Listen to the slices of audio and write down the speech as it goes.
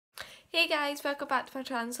Hey guys, welcome back to my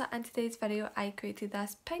channel. So in today's video I created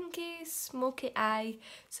this pinky smoky eye,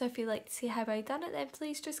 so if you'd like to see how I done it then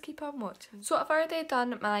please just keep on watching. So I've already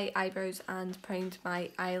done my eyebrows and primed my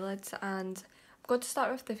eyelids, and I'm going to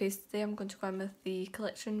start with the face today. I'm going to go in with the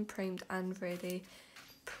Collection Primed and Ready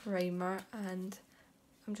primer, and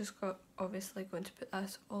I'm just obviously going to put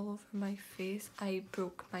this all over my face. I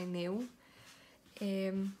broke my nail,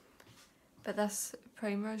 but this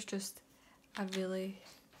primer is just a really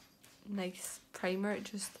nice primer. It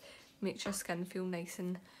just makes your skin feel nice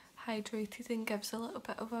and hydrated and gives a little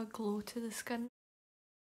bit of a glow to the skin.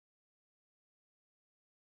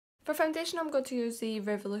 For foundation I'm going to use the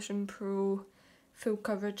Revolution Pro Full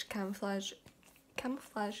Coverage Camouflage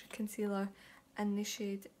Concealer in the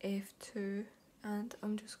shade F2, and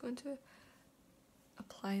I'm just going to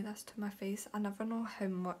apply this to my face. I never know how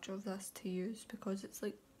much of this to use because it's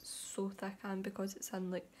like so thick, and because it's in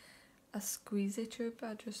like a squeezy tube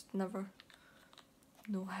I just never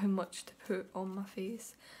know how much to put on my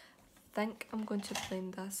face. I think I'm going to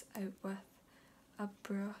blend this out with a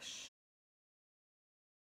brush.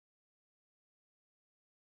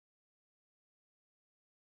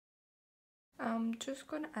 I'm just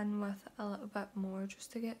going in with a little bit more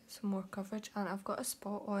just to get some more coverage, and I've got a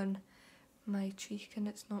spot on my cheek and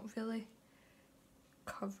it's not really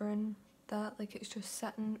covering that, like it's just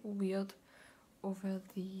sitting weird over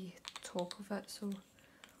the top of it, so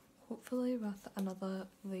hopefully with another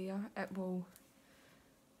layer it will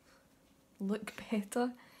look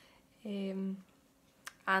better. And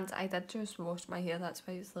I did just wash my hair, that's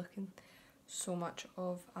why it's looking so much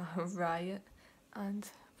of a riot, and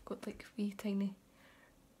I've got like wee tiny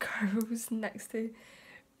curls next to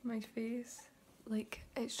my face. Like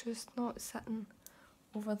it's just not sitting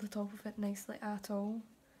over the top of it nicely at all.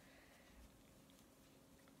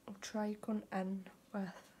 I'll try going in with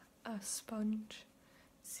a sponge,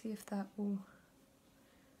 see if that will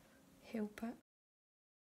help it.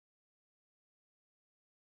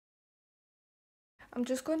 I'm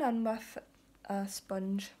just going in with a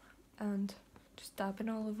sponge and just dabbing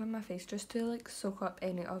all over my face just to like soak up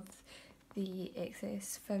any of the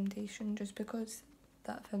excess foundation, just because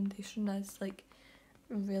that foundation is like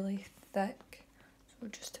really thick. So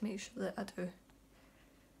just to make sure that I do,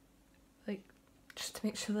 like, just to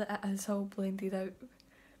make sure that it is all blended out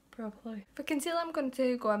properly. For concealer I'm going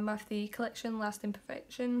to go in with the Collection Lasting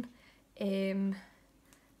Perfection.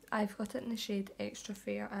 I've got it in the shade Extra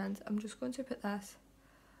Fair, and I'm just going to put this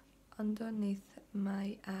underneath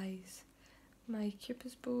my eyes, my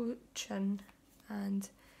cupid's bow, chin, and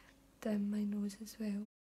down my nose as well.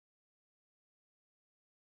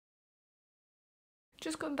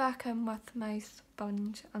 Just going back in with my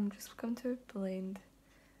sponge, I'm just going to blend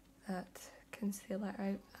that concealer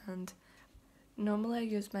out, and normally I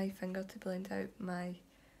use my finger to blend out my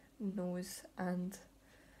nose and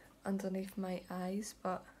underneath my eyes,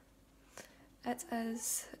 but it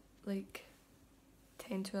is like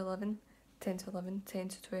 10 to 11, 10 to 11, 10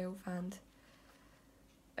 to 12, and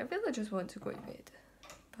I really just want to go to bed,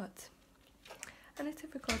 but I need to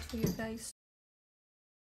record for you guys.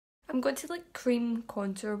 I'm going to like cream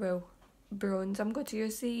contour, well, bronze. I'm going to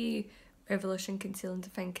use the Revolution Conceal and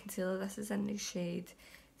Define Concealer. This is in the shade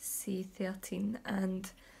C13, and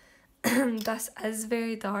this is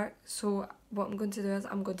very dark, so what I'm going to do is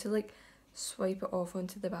I'm going to like swipe it off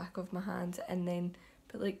onto the back of my hand and then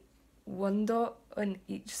put like one dot on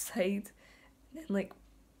each side, and then like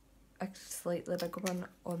a slightly bigger one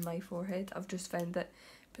on my forehead. I've just found that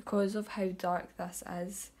because of how dark this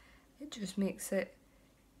is, it just makes it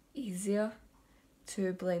easier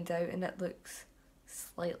to blend out, and it looks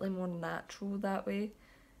slightly more natural that way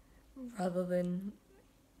rather than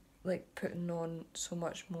like putting on so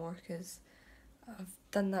much more, because I've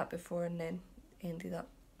done that before and then ended up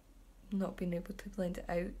not being able to blend it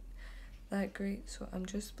out that great. So I'm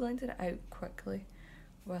just blending it out quickly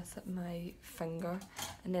with my finger,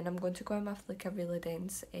 and then I'm going to go in with like a really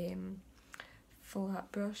dense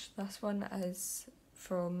flat brush. This one is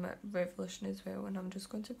from Revolution as well, and I'm just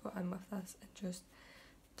going to go in with this and just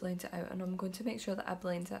blend it out, and I'm going to make sure that I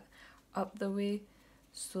blend it up the way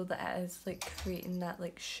so that it is like creating that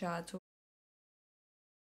like shadow,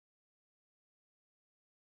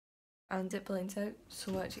 and it blends out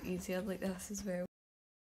so much easier like this as well.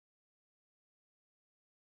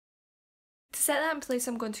 To set that in place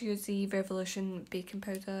I'm going to use the Revolution baking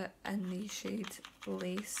powder in the shade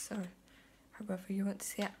Lace, or however you want to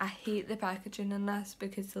say it. I hate the packaging in this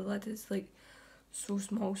because the lid is like so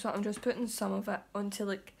small, so I'm just putting some of it onto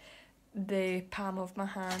like the palm of my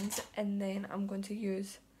hand, and then I'm going to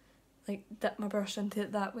use like dip my brush into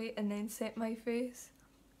it that way and then set my face.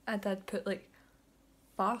 I did put like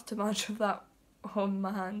far too much of that on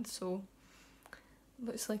my hand, so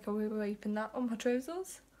looks like I'll be wiping that on my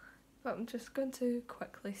trousers. But I'm just going to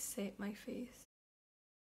quickly set my face.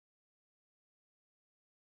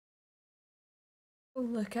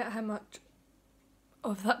 Look at how much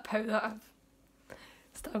of that powder I've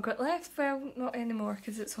still got left. Well, not anymore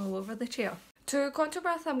because it's all over the chair. To contour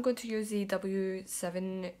breath, I'm going to use the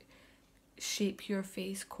W7 Shape Your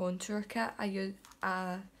Face Contour Kit.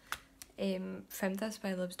 I found this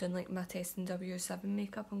while I was doing like my testing W7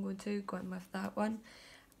 makeup. I'm going to go in with that one,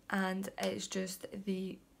 and it's just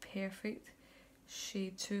the perfect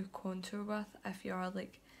shade to contour with if you are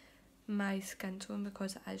like my skin tone,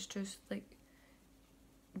 because it is just like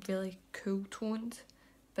really cool toned,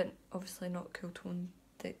 but obviously not cool toned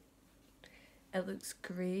that it looks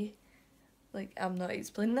grey. Like, I'm not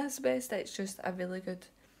explaining this best, it's just a really good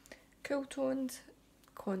cool toned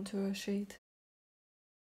contour shade.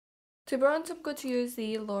 To bronze, I'm going to use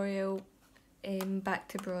the L'Oreal Back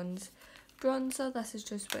to Bronze bronzer. This is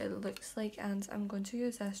just what it looks like, and I'm going to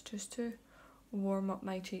use this just to warm up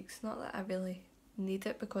my cheeks. Not that I really need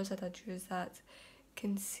it because I did use that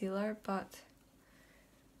concealer, but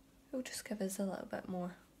it'll just give us a little bit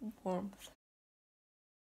more warmth.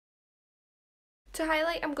 To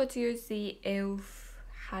highlight, I'm going to use the e.l.f.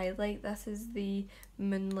 highlight. This is the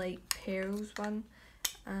Moonlight Pearls one,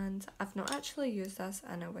 and I've not actually used this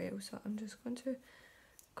in a while, so I'm just going to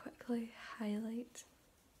quickly highlight.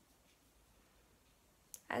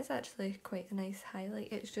 It's actually quite a nice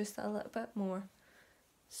highlight. It's just a little bit more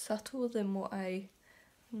subtle than what I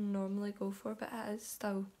normally go for, but it is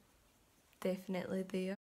still definitely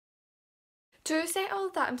there. To set all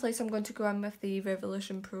of that in place, I'm going to go in with the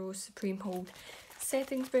Revolution Pro Supreme Hold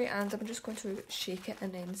setting spray, and I'm just going to shake it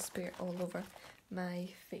and then spray it all over my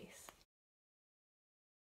face.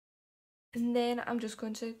 And then I'm just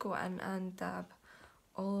going to go in and dab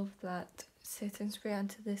all of that setting spray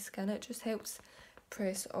into the skin. It just helps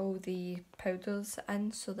press all the powders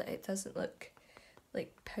in so that it doesn't look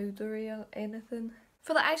like powdery or anything.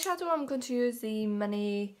 For the eyeshadow, I'm going to use the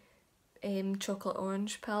mini chocolate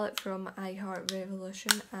orange palette from I Heart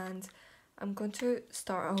Revolution, and I'm going to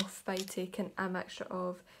start off by taking a mixture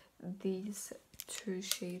of these two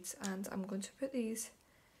shades, and I'm going to put these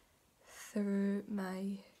through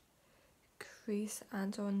my crease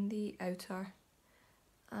and on the outer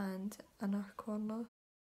and inner corner.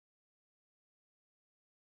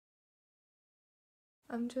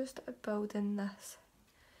 I'm just building this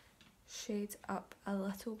shade up a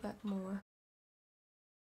little bit more.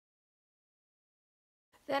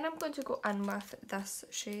 Then I'm going to go in with this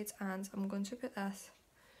shade, and I'm going to put this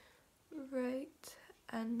right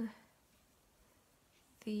in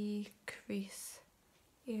the crease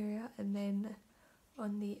area and then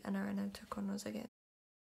on the inner and outer corners again.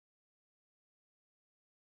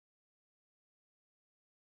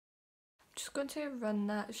 I'm just going to run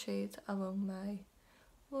that shade along my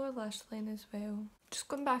lower lash line as well. Just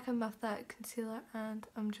going back in with that concealer, and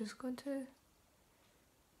I'm just going to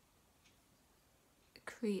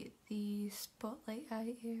create the spotlight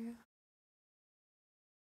eye area.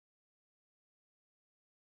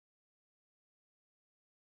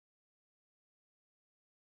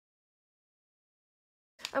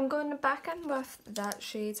 I'm going back in with that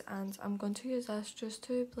shade, and I'm going to use this just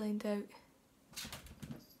to blend out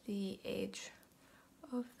the edge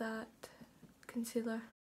of that concealer.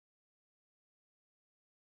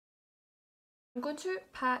 I'm going to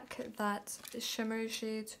pack that shimmer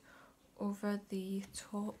shade over the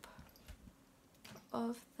top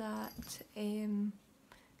of that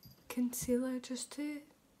concealer just to,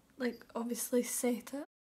 like, obviously set it.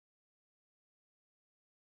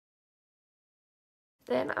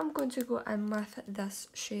 Then I'm going to go in with this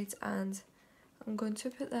shade, and I'm going to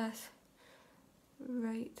put this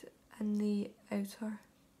right in the outer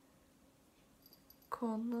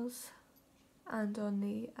corners and on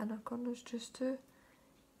the inner corners just to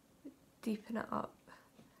deepen it up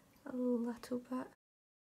a little bit.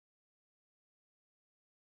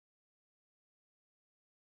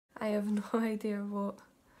 I have no idea what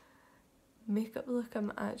makeup look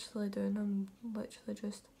I'm actually doing. I'm literally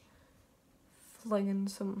just flinging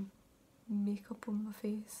some makeup on my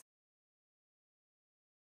face.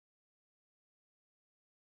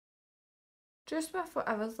 Just with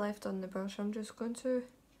whatever's left on the brush, I'm just going to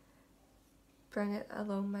bring it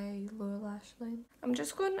along my lower lash line. I'm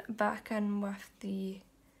just going back in with the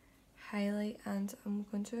highlight, and I'm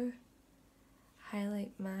going to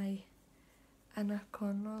highlight my inner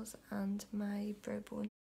corners and my brow bone.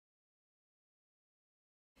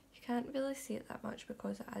 You can't really see it that much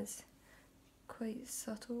because it is quite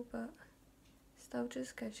subtle, but still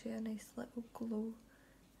just gives you a nice little glow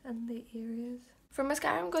in the areas. For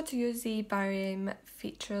mascara, I'm going to use the Barry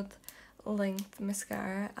Featured Length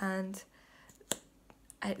Mascara, and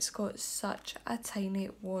it's got such a tiny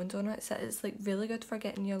wand on it, so it's like really good for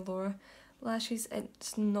getting your lower lashes.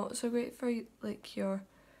 It's not so great for like your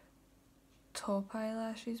top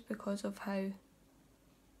eyelashes because of how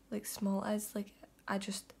like small it is. Like I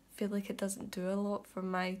just feel like it doesn't do a lot for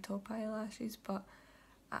my top eyelashes, but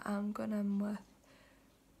I am going in with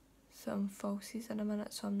some falsies in a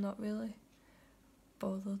minute, so I'm not really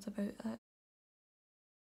bothered about that.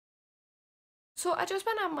 So I just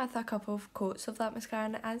went in with a couple of coats of that mascara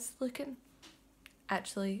and it is looking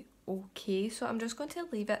actually okay, so I'm just going to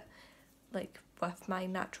leave it like with my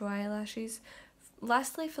natural eyelashes.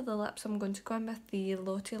 Lastly, for the lips, I'm going to go in with the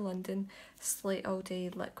Lottie London Slate All Day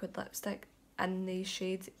Liquid Lipstick in the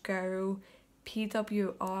shade Girl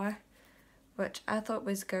PWR, which I thought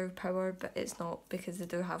was Girl Power, but it's not because they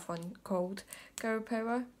do have one called Girl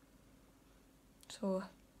Power. So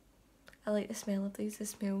I like the smell of these, they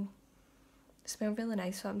smell really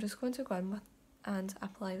nice, so I'm just going to go in with and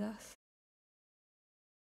apply this.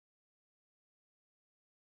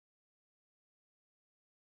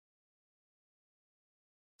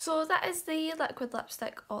 So that is the liquid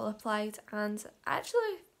lipstick all applied, and I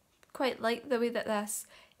actually quite like the way that this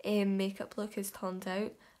makeup look has turned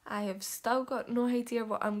out. I have still got no idea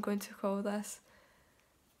what I'm going to call this,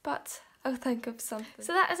 but I'll think of something.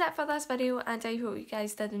 So that is it for this video, and I hope you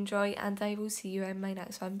guys did enjoy, and I will see you in my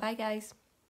next one. Bye guys.